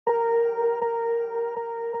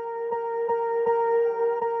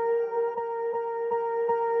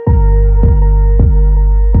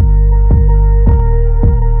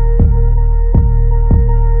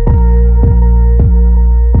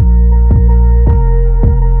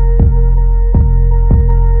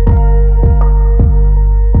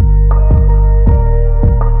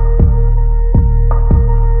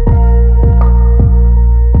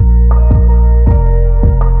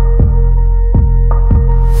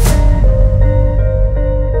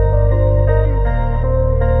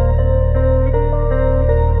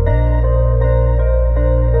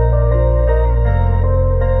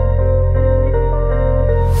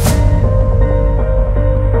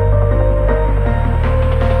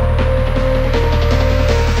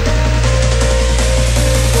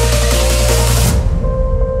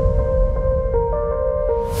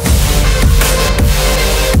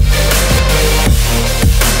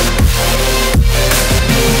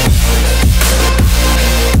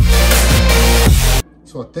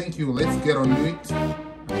thank you. Let's get on to it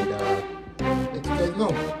and let you guys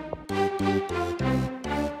know.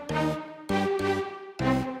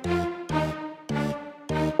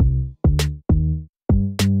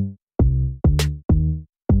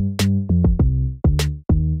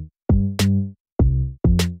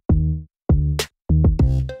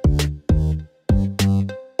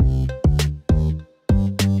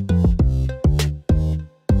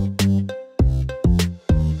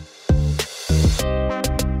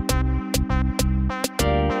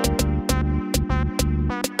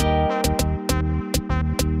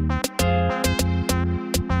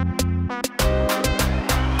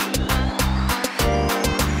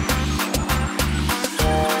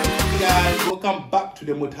 Welcome back to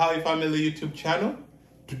the Mutaawe family YouTube channel.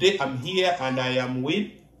 Today I'm here and I am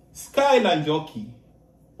with Skylar and Jockey.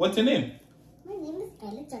 What's your name? My name is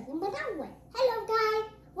Skylar Jockey Mutaawe. Hello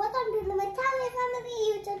guys, welcome to the Mutaawe family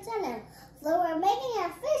YouTube channel. So we're making a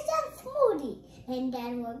fish and smoothie and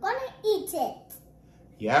then we're gonna eat it.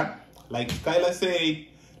 Yeah, like Skylar said,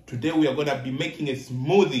 today we are gonna be making a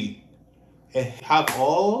smoothie. Have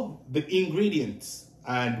all the ingredients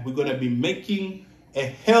and we're gonna be making a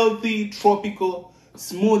healthy tropical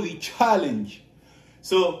smoothie challenge.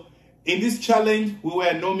 So in this challenge, we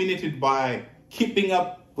were nominated by Keeping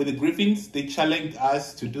Up with the Griffins. They challenged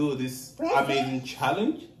us to do this amazing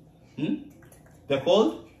challenge. They're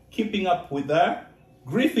called Keeping Up with the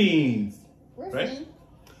Griffins, right?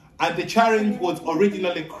 And the challenge was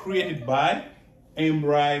originally created by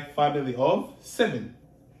TheMutaaweFamily of 7.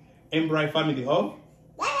 TheMutaaweFamily of?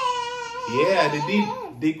 Yeah, they did.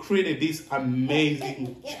 They created this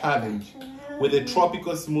amazing challenge with a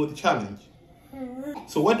tropical smoothie challenge.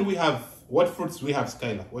 So what do we have? What fruits do we have,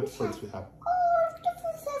 Skylar? What fruits we have? Oh, the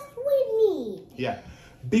fruits that we need. Yeah.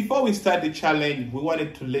 Before we start the challenge, we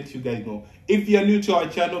wanted to let you guys know, if you're new to our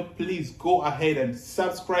channel, please go ahead and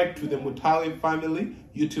subscribe to the Mutaawe family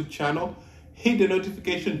YouTube channel. Hit the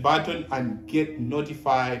notification button and get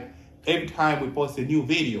notified every time we post a new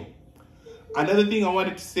video. Another thing I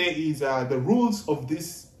wanted to say is the rules of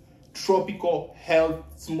this tropical health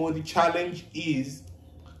smoothie challenge is: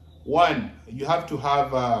 1, you have to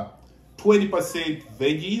have 20%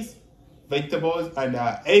 veggies, vegetables, and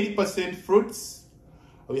 80% fruits.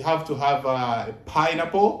 We have to have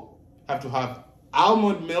pineapple, have to have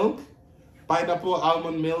almond milk, pineapple,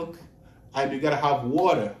 almond milk, and you gotta have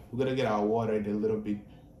water. We're gonna get our water in a little bit,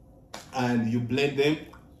 and you blend them,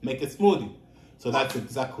 make a smoothie. So that's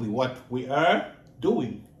exactly what we are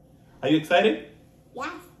doing. Are you excited? Yes,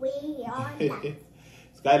 we are.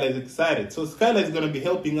 Skylar is excited. So Skylar is going to be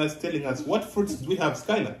helping us, telling us what fruits do we have,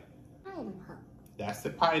 Skylar? Pineapple. That's the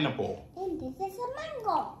pineapple. And this is a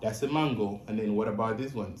mango. That's a mango. And then what about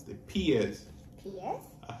these ones? The pears. Pears?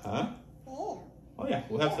 Uh-huh. Yeah. Oh yeah,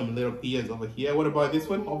 we have some little pears over here. What about this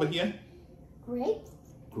one over here? Grapes.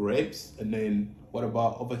 Grapes. And then what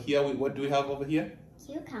about over here? What do we have over here?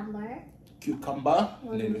 Cucumber. Cucumber.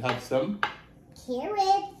 And then we have some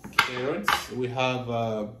carrots. We have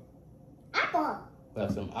apple. We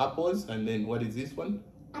have some apples. And then what is this one?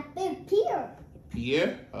 A big pear.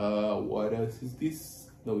 Pear. What else is this?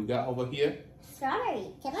 No, we got over here. Strawberry.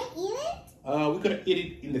 Can I eat it? We're gonna eat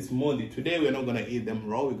it in the smoothie. Today we're not gonna eat them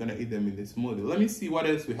raw. We're gonna eat them in the smoothie. Let me see what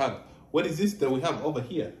else we have. What is this that we have over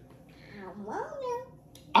here? Almond milk.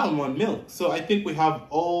 Almond milk. So I think we have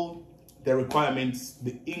all the requirements,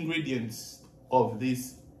 the ingredients of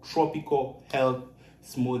this tropical health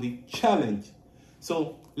smoothie challenge.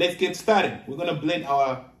 So let's get started. We're gonna blend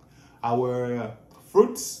our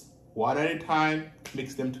fruits one at a time,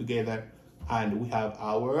 mix them together, and we have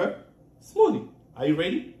our smoothie. Are you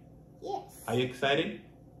ready? Yes. Are you excited?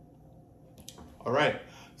 All right.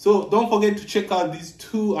 So don't forget to check out these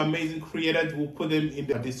two amazing creators. We'll put them in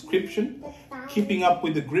the description. Keeping Up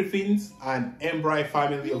with the Griffins and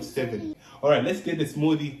TheMutaaweFamily of 7. All right, let's get the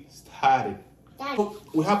smoothie started. So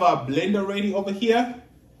we have our blender ready over here.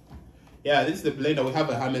 Yeah, this is the blender. We have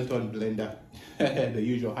a Hamilton blender, the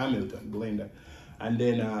usual Hamilton blender. And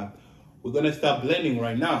then we're gonna start blending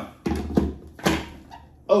right now.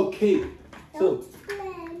 Okay, so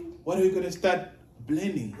what are we gonna start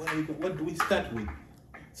blending? What do we start with?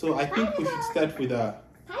 So I think we should start with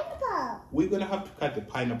pineapple. We're gonna have to cut the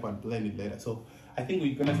pineapple and blend it later. So I think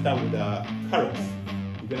we're gonna start with carrots.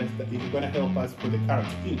 You're gonna help us put the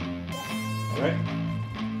carrots in. All right.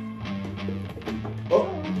 Oh.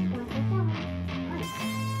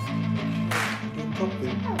 Don't chop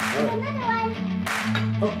them. All right. Another one.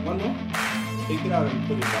 Oh, one more. Take it out and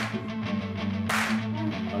put it back in.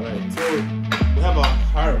 All right. So we have our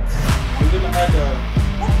carrots. We're gonna add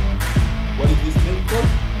what is this milk called?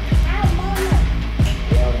 Almond milk.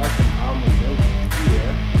 Yeah, we have some almond milk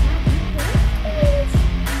here.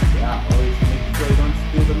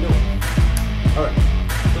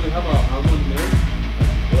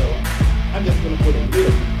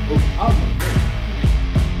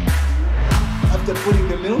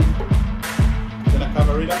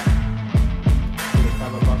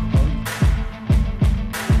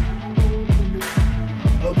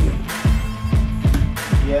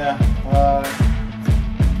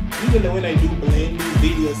 usually when I do blending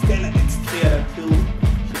videos, Kayla gets scared until she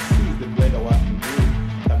sees the blender what to do,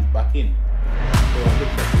 comes back in. So I look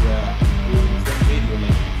at the video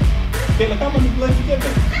like, Kayla, come on, blend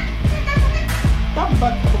together. Come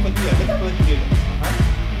back over here, let's blend together.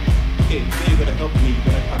 Okay, so you're gonna help me, you're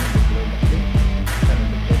gonna come in the blender, okay? Come in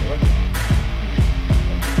the blender, right?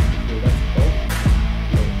 So that's all.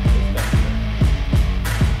 So let's start here.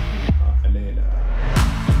 And then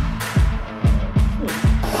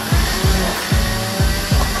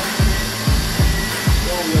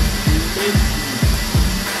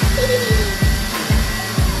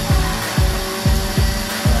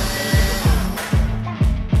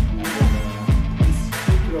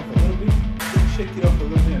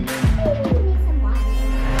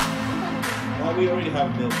we already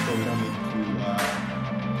have milk, so we don't need to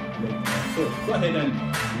blend. So go ahead and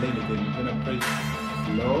blend it. We're gonna press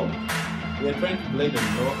low. We're trying to blend it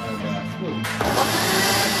low and smooth.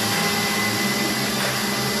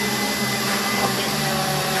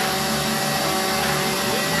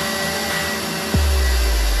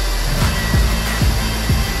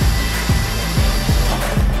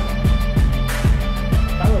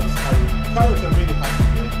 Carrots are really hard to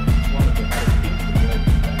blend. It's one of the hardest things to blend.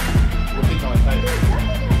 We'll take our time.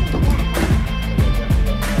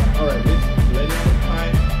 Alright, let's blend it on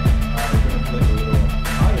time. We're going to blend a little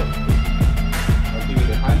higher. I'll give it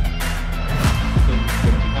a hand. So it's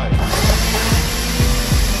going to be high.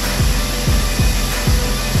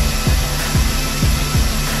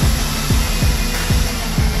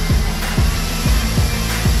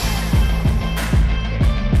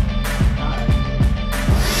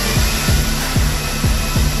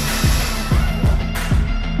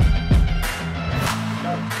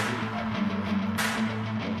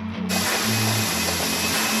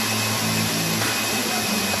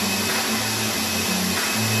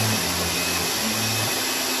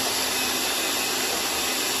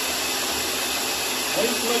 Why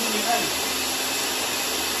is it like me ice?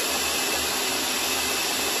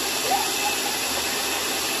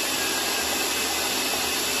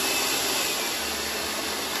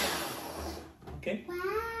 Okay. Wow.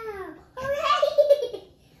 Hooray! I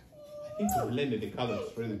think we blended the colors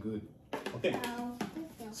really good. Okay. Wow.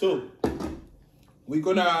 So we're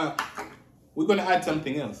gonna add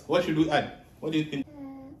something else. What should we add? What do you think?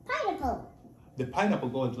 Pineapple. The pineapple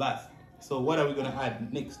goes last. So what are we gonna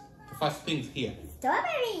add next? The first things here.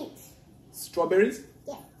 Strawberries. Strawberries?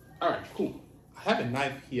 Yeah. Alright, cool. I have a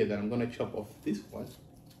knife here that I'm gonna chop off this one.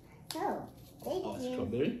 Oh, thank you.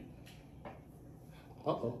 Strawberry.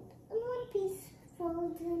 Uh-oh. One piece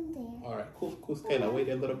falls in there. Alright, cool, Skylar. Wait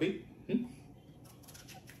a little bit. Then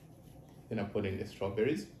I put in the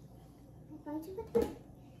strawberries.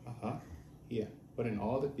 Uh-huh. Here. Put in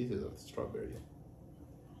all the pieces of strawberry.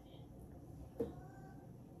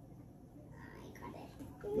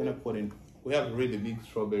 I'm gonna put in, we have really big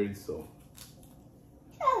strawberries, so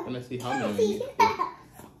I'm gonna see how many we need.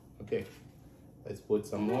 Okay, let's put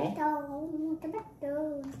some more.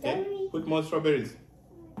 Okay, put more strawberries.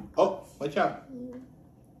 Oh, watch out.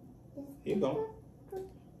 Here you go.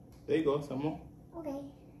 There you go, some more. Okay.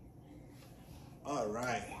 All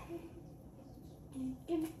right.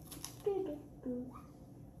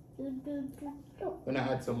 Gonna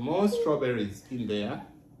add some more strawberries in there.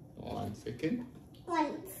 1 second.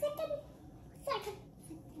 1 second.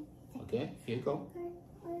 Okay, here you go.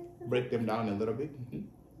 Break them down a little bit.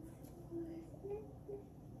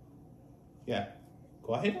 Yeah,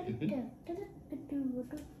 go ahead.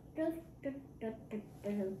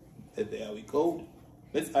 There we go.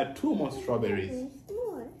 Let's add 2 more strawberries.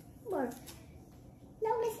 More.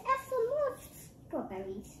 Now let's add some more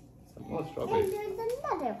strawberries. Some more strawberries. And there's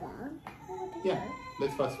another one. Yeah,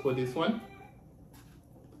 let's first put this one.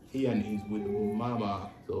 Ian is with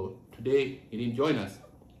Mama, so today he didn't join us.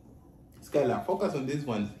 Skylar, focus on these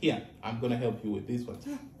ones. Here, I'm gonna help you with these ones.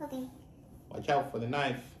 Okay. Watch out for the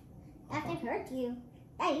knife. That can hurt you.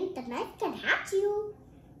 Daddy, the knife can hurt you.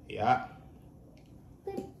 Yeah.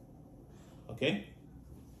 Okay.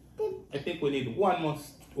 I think we need one more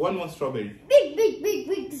strawberry.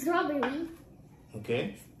 Big strawberry.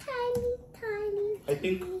 Okay. Tiny. I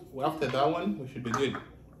think after that one we should be good.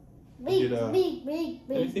 Big.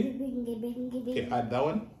 Okay, add that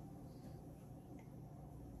one.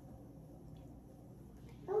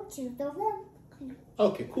 Don't choose the one.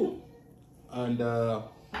 Okay, cool. And That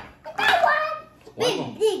one one.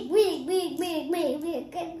 more. Big.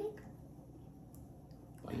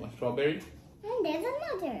 One more strawberry. And there's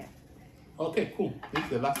another. Okay, cool. This is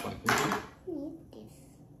the last one. Need this.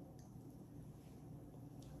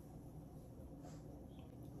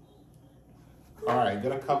 Alright,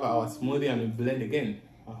 gonna cover our smoothie and we blend again.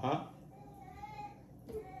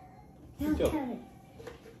 Good job.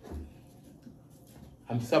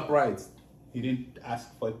 I'm surprised you didn't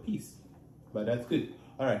ask for a piece, but that's good.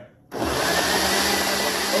 All right.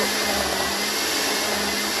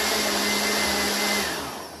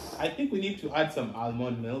 I think we need to add some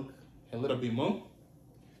almond milk, a little bit more.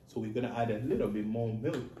 So we're gonna add a little bit more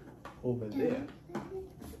milk over there.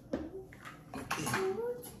 Okay.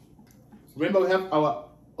 Remember, we have our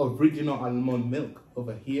original almond milk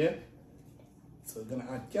over here. So we're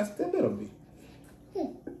gonna add just a little bit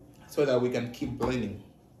so that we can keep blending.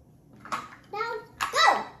 Now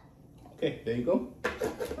go! Okay, there you go.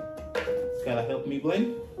 Skylar, help me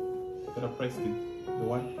blend. I'm gonna press the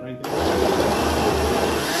one right there.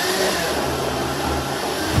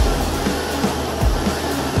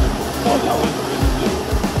 Oh, that one's really good.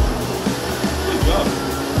 Good job.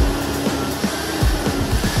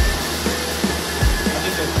 I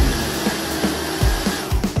think that's good.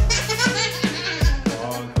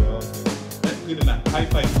 Okay. That's good enough. High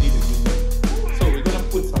five needed. So we're gonna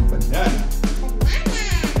put some banana.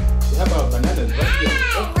 We have our bananas right here.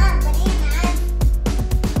 Oh.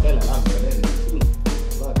 Skylar loves bananas too.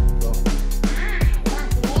 Love it.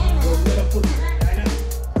 So we're gonna put banana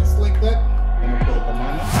just like that. I'm gonna put a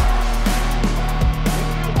banana.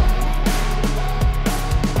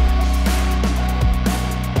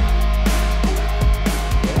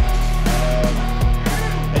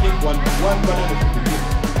 I think one banana should be good.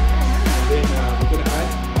 And then we're gonna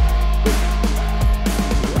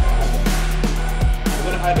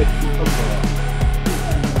add a cucumber.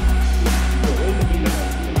 So wait a minute.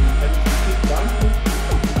 Can you sit down?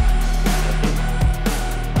 Okay.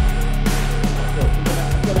 So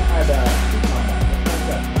I'm gonna add a cucumber. Like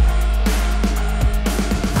that.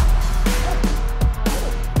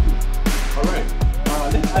 All right.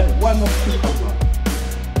 Let's add one more cucumber.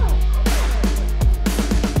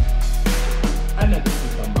 Another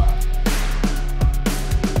cucumber.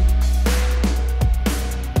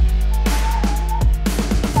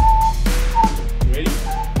 Ready?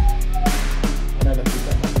 Another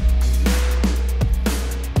cucumber.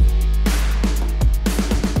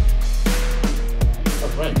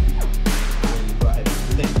 All right. Then go ahead and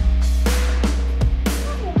blend.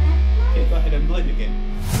 Okay, go ahead and blend again.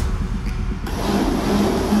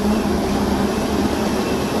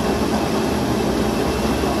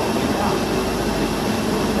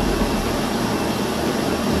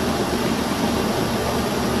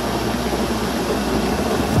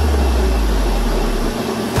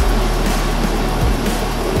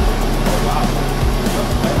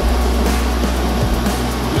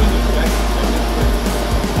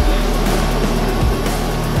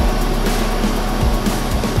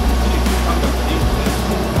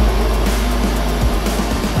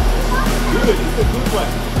 Good, it's a good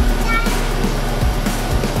one.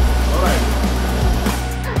 All right.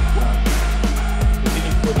 We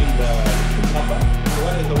finish putting the cucumber. So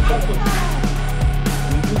what is the we gonna put?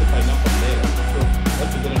 We'll do the pineapple later. So what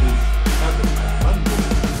we're gonna do is have a mango.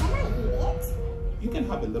 Can I eat it? You can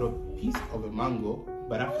have a little piece of a mango,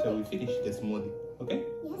 but after we finish the smoothie, okay?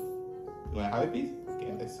 Yes. You wanna have a piece?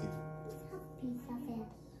 Okay, let's see. Piece of it.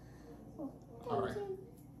 Oh, thank All right. you.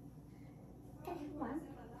 Can I have one?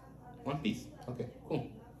 One piece. Okay, cool.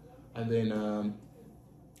 And then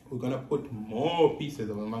we're gonna put more pieces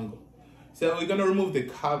of a mango. So we're gonna remove the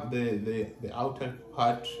outer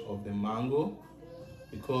part of the mango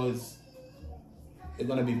because it's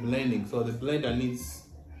gonna be blending. So the blender needs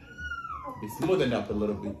to be smoothened up a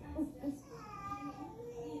little bit.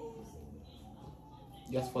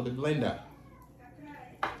 Just for the blender.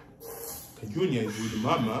 Junior is with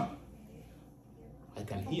Mama. I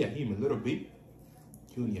can hear him a little bit.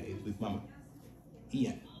 Junior is with Mama.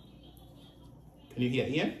 Ian. Can you hear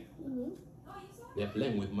Ian? Mm-hmm. They're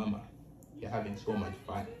playing with Mama. They're having so much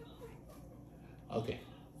fun. Okay.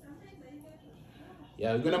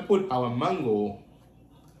 Yeah, we're gonna put our mango.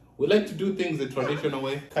 We like to do things the traditional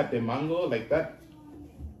way. Cut the mango like that.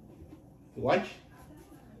 Watch.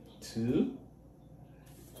 2.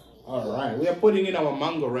 All right, we are putting in our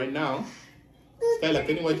mango right now. Skylar,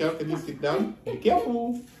 can you watch out? Can you sit down? Be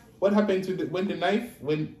careful. What happens to when the knife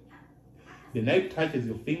touches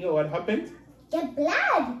your finger? What happens? Get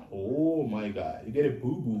blood. Oh my God! You get a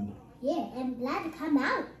boo boo. Yeah, and blood come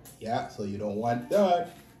out. Yeah, so you don't want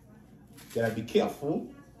that. Gotta be careful.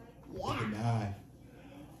 Yeah. With the knife.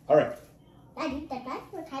 All right. Daddy, the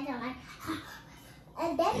knife will kind of like,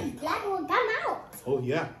 and then blood will come out. Oh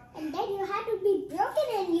yeah. And then you have to be broken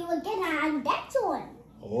and you will get a that one.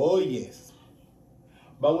 Oh yes.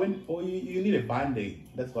 But when you need a band-aid.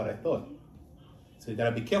 That's what I thought. So you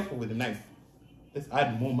gotta be careful with the knife. Let's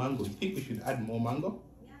add more mango. You think we should add more mango?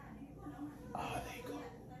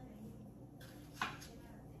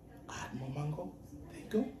 Add more mango. There you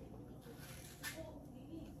go.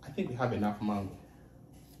 I think we have enough mango.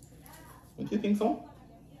 Don't you think so?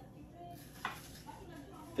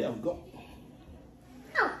 There we go.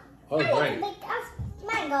 Oh, All right. a bit of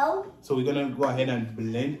mango. So we're gonna go ahead and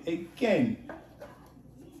blend again.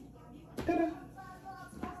 Ta-da.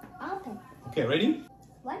 Okay. Okay, ready?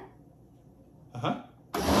 What? Uh-huh.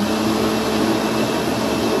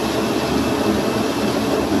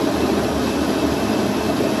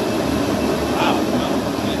 Wow, wow,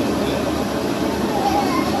 that's good.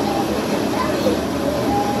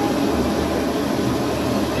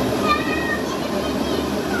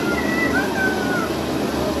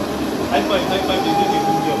 High five, you're doing a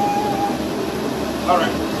good job. All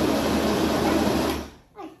right.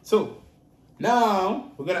 So,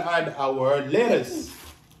 now we're gonna add our lettuce.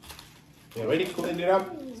 You ready to clean it up?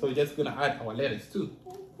 So we're just gonna add our lettuce too.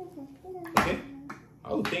 Okay?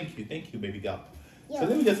 Oh, thank you, baby girl. So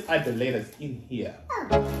let me just add the lettuce in here.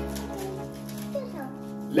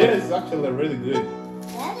 Lettuce is actually really good.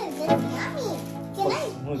 That is yummy. Can I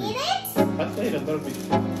eat it? Let's eat a little bit.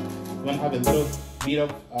 You wanna have a little bit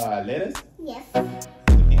of lettuce? Yes.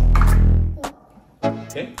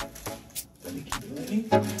 Okay. Let me keep blending.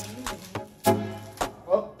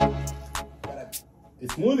 Oh, the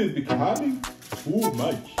smoothie is becoming too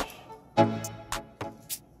much.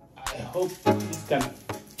 I hope this can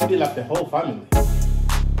fill up the whole family.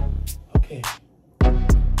 Okay.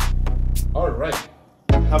 All right.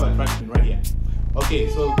 Have a trash bin right here. Okay,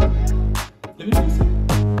 so let me do this.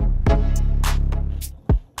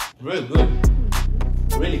 Real good.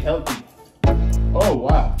 Really healthy. Oh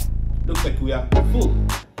wow. Looks like we are full.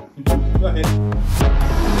 Go ahead.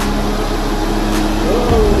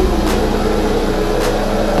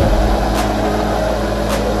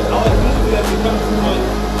 Our smoothie has become too much.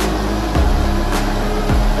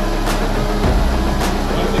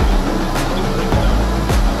 One second. Let's break it down.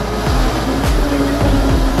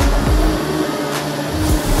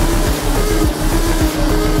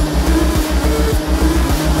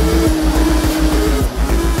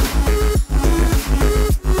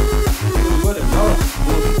 We've got a lot of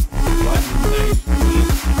smoothie.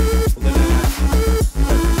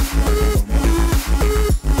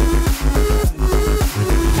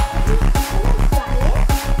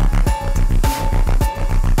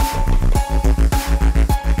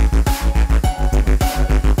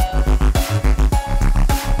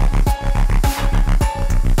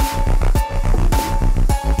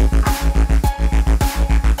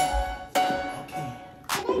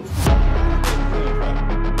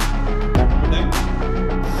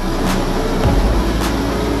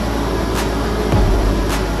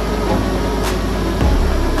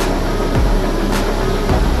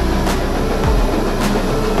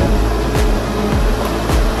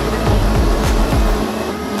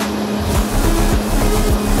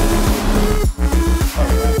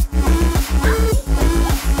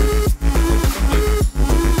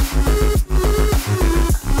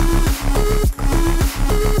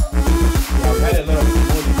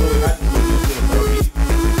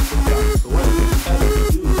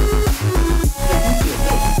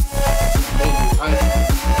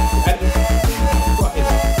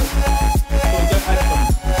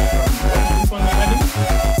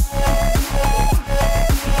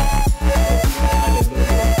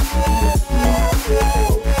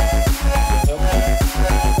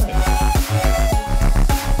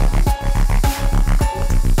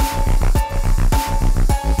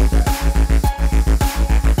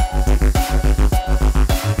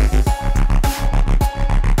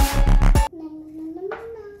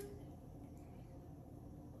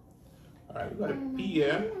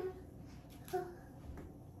 here.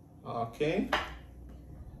 Okay.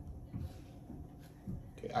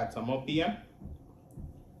 Okay, add some up here.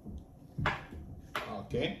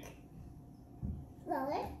 Okay.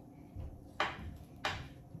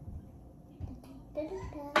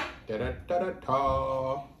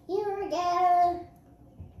 Da-da-da-da-da. Here we go.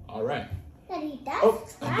 All right. Daddy, that's Oh,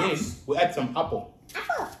 and then we add some apple.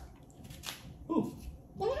 apple. Ooh.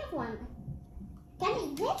 Can I have one? Can I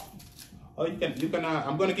eat it? Oh, you can.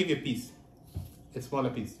 I'm gonna give you a piece, a smaller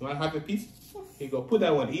piece. You wanna have a piece? Yes. Here you go. Put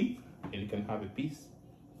that one in, and you can have a piece.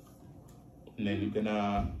 And then you're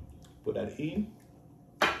gonna put that in.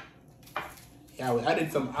 Yeah, we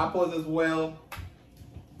added some apples as well.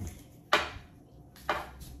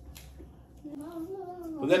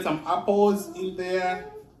 We got some apples in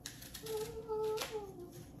there.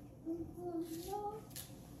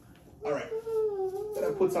 All right.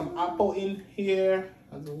 Gonna put some apple in here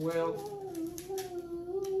as well.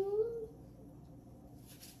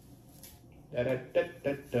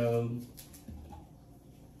 Da-da-da-da-da.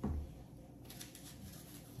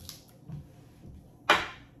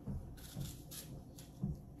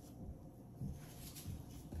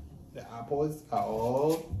 apples are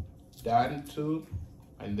all done too.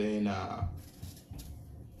 And then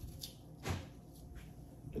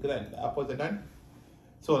look at that, the apples are done.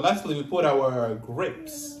 So lastly, we put our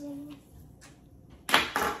grapes.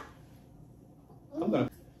 I'm gonna,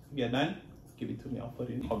 you're done, give it to me, I'll put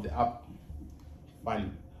it in of the apple.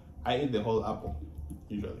 Fine, I eat the whole apple,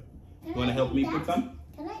 usually. You wanna help me put some?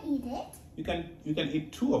 Can I eat it? You can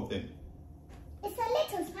eat 2 of them. It's a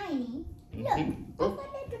little tiny. Look, it's a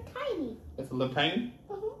little tiny. It's a little tiny?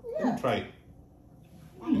 Look. Let me try it.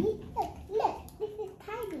 Daddy, look, this is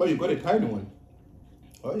tiny. Oh, you got a tiny one.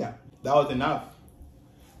 Oh yeah, that was enough.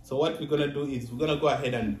 So what we're gonna do is we're gonna go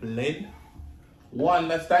ahead and blend one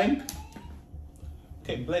last time.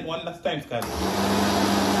 Okay, blend one last time, Skylar.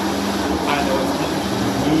 And it was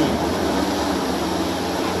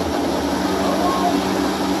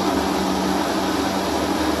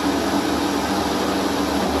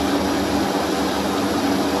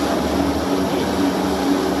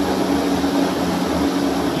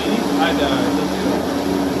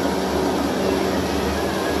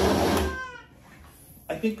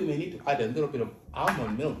I think we may need to add a little bit of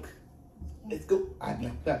almond milk. Let's go add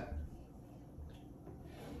like that.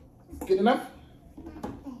 Good enough?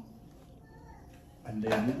 And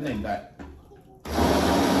then we blend that.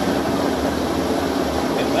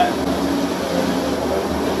 Like that.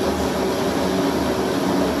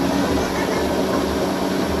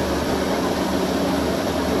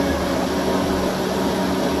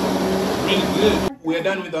 Really good. We're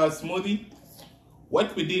done with our smoothie.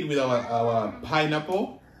 What we did with our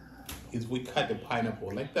pineapple is we cut the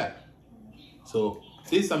pineapple like that. So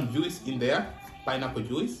there's some juice in there, pineapple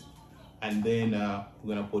juice. And then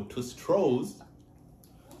we're gonna put 2 straws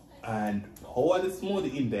and pour the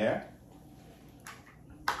smoothie in there.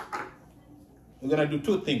 We're gonna do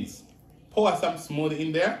 2 things. Pour some smoothie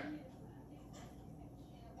in there.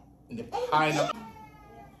 In the pineapple.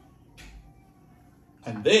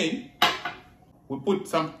 And then we put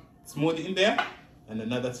some smoothie in there. And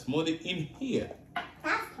another smoothie in here.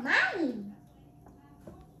 That's mine.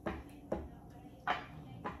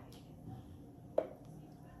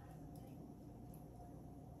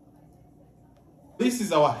 This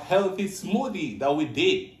is our healthy smoothie that we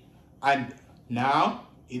did. And now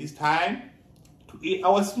it is time to eat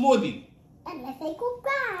our smoothie. And let's say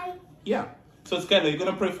goodbye. Yeah. So Skylar, you're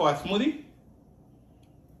gonna pray for our smoothie?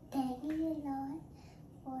 Thank you, Lord,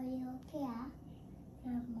 for your care,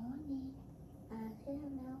 your morning.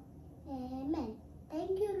 Amen.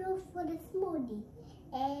 Thank you, Lord, for the smoothie.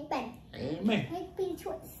 Amen. Amen. Happy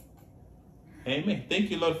choice. Amen.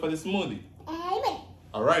 Thank you, Lord, for the smoothie. Amen.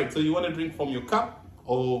 All right. So you want to drink from your cup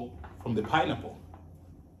or from the pineapple?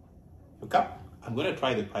 Your cup? I'm gonna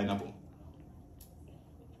try the pineapple.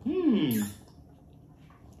 It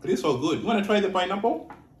is so good. You want to try the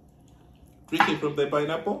pineapple? Drink it from the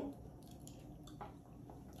pineapple.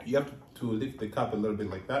 You have to lift the cup a little bit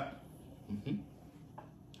like that.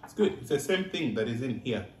 It's good. It's the same thing that is in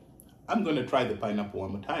here. I'm going to try the pineapple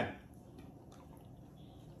one more time.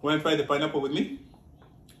 Want to try the pineapple with me?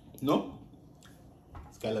 No?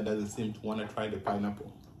 Skylar doesn't seem to want to try the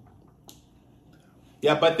pineapple.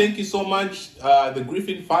 Yeah, but thank you so much, the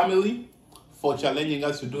Griffin family, for challenging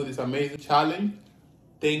us to do this amazing challenge.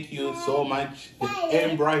 Thank you so much, the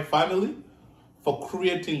Embry family, for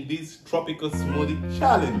creating this tropical smoothie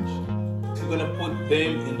challenge. We're going to put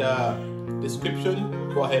them in the description.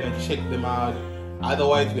 Go ahead and check them out.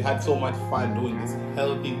 Otherwise, we had so much fun doing this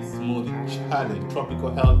healthy smoothie challenge,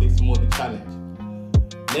 tropical healthy smoothie challenge.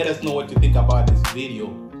 Let us know what you think about this video.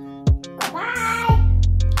 Bye-bye.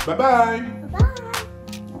 Bye-bye.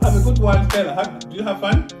 Bye-bye. Have a good one, Stella. Do you have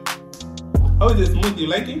fun? How is the smoothie? You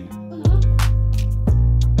like it?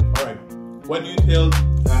 All right. What do you tell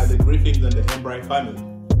the Griffins and the Embry family?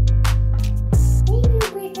 Thank you,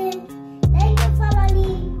 Griffin. Thank you,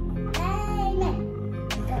 family. Amen.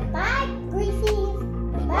 Goodbye, Griffin.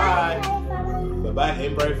 Bye. Bye, family. Bye-bye,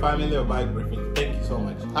 Embry family. Bye-bye, Griffin. Thank you so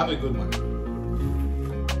much. Have a good one.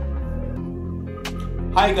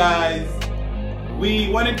 Hi, guys. We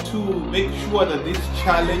wanted to make sure that this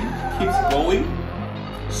challenge keeps going.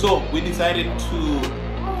 So we decided to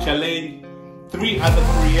challenge 3 other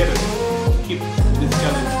creators to keep this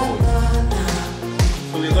challenge going.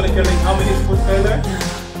 So we're going to challenge how many spoons together?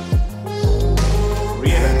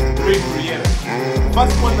 3 creators.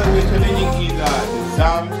 First one that we're challenging is the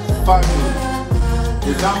Zam family.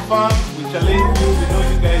 The Zam farm, we challenge you. We know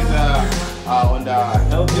you guys are on the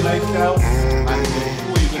healthy lifestyle, and we're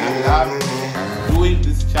sure you're going to love doing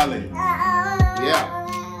this challenge. Yeah.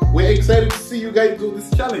 We're excited to see you guys do this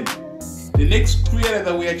challenge. The next creator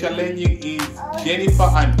that we are challenging is Jennifer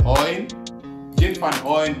and Owen. Jennifer and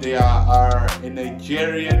Owen, they are a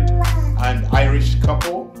Nigerian and Irish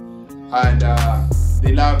couple, and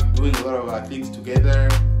they love doing a lot of things together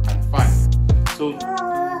and fun. So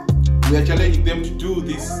we are challenging them to do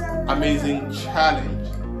this amazing challenge.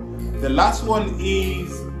 The last one is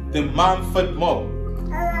the Mumford Mob.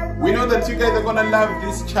 We know that you guys are gonna love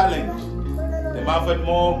this challenge. The Mumford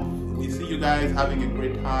Mob, we see you guys having a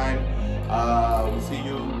great time. We see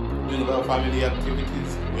you doing a lot of family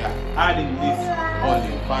activities. We are adding this on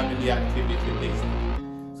your family activity list.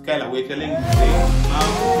 Skylar, we're telling you today,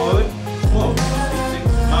 Mumford Mob.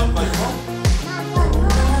 Mumford Mob.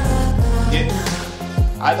 Yes.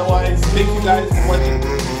 Otherwise, thank you guys for watching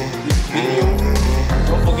this video.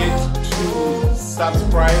 Don't forget to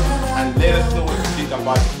subscribe and let us know what you think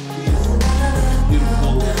about this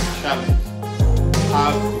beautiful challenge.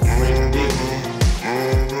 Have a great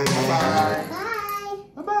day.